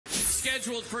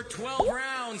scheduled for 12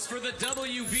 rounds for the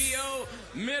WBO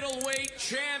Middleweight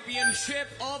Championship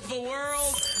of the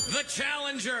World. The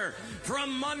challenger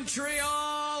from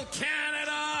Montreal,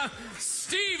 Canada,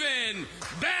 Steven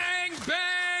Bang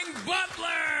Bang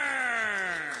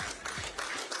Butler.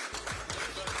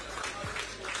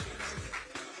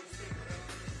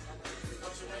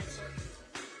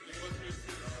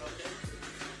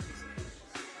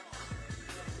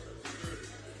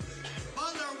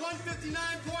 Butler,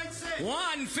 159.6.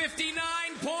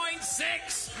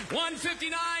 159.6.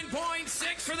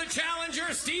 159.6 for the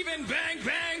challenger, Steven Bang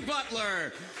Bang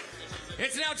Butler.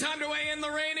 It's now time to weigh in the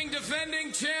reigning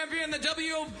defending champion, the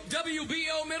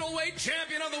WBO middleweight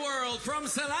champion of the world from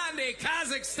Moloney,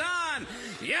 Kazakhstan,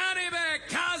 Janibek,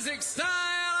 Qazaq Style,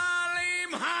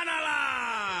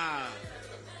 Alimkhanuly-Butler.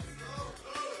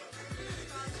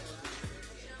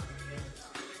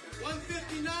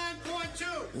 159.2.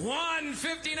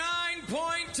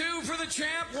 159.2 for the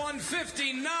champ,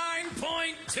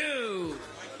 159.2.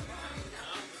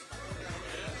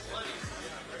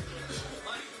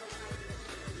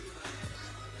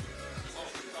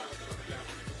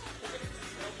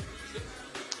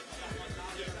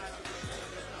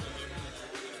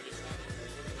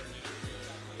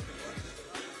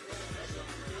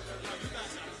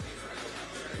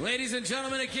 Ladies and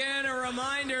gentlemen, again, a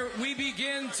reminder, we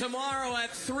begin tomorrow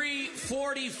at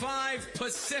 3:45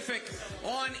 Pacific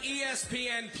on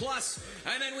ESPN+,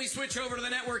 and then we switch over to the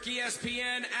network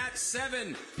ESPN at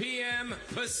 7 p.m.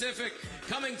 Pacific,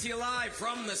 coming to you live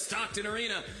from the Stockton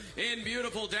Arena in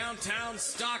beautiful downtown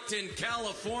Stockton,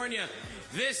 California.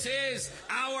 This is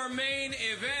our main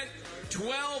event,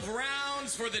 12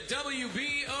 rounds for the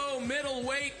WBO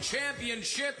Middleweight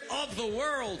Championship of the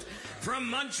World. From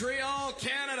Montreal,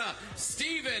 Canada,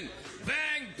 Steven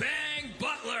Bang Bang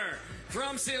Butler.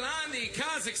 From Moloney,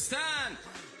 Kazakhstan,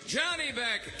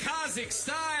 Janibek, Qazaq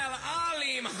Style,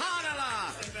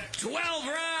 Alimkhanuly-Butler. 12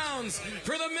 rounds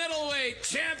for the Middleweight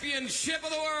Championship of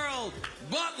the World.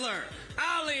 Butler,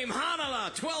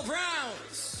 Alimkhanuly-Butler, 12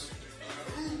 rounds.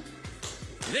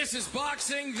 This is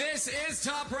boxing. This is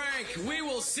Top Rank. We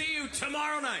will see you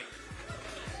tomorrow night.